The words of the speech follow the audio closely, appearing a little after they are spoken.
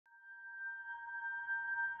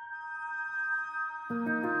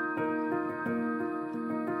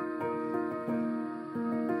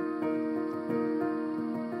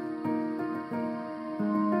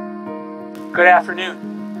Good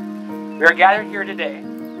afternoon. We are gathered here today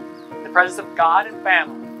in the presence of God and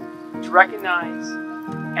family to recognize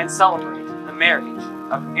and celebrate the marriage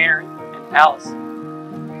of Aaron and Alison.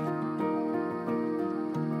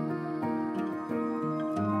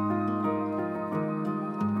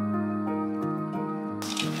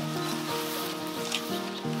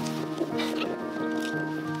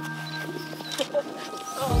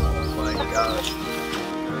 Oh my gosh,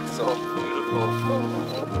 it's so beautiful.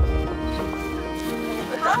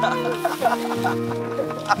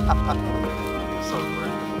 So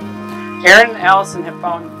great. Aaron and Alison have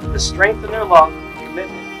found the strength in their love and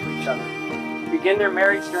commitment to each other to begin their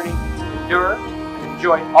marriage journey to endure and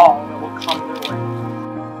enjoy all that will come their way.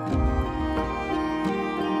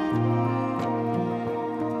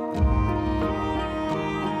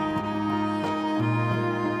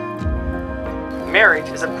 Marriage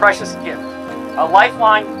is a precious gift, a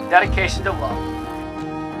lifelong dedication to love.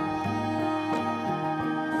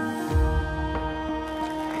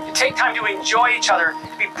 To take time to enjoy each other,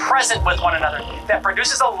 to be present with one another, that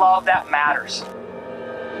produces a love that matters.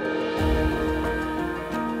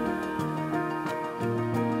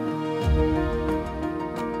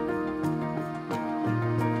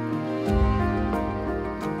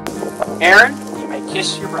 Aaron, you may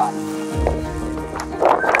kiss your bride.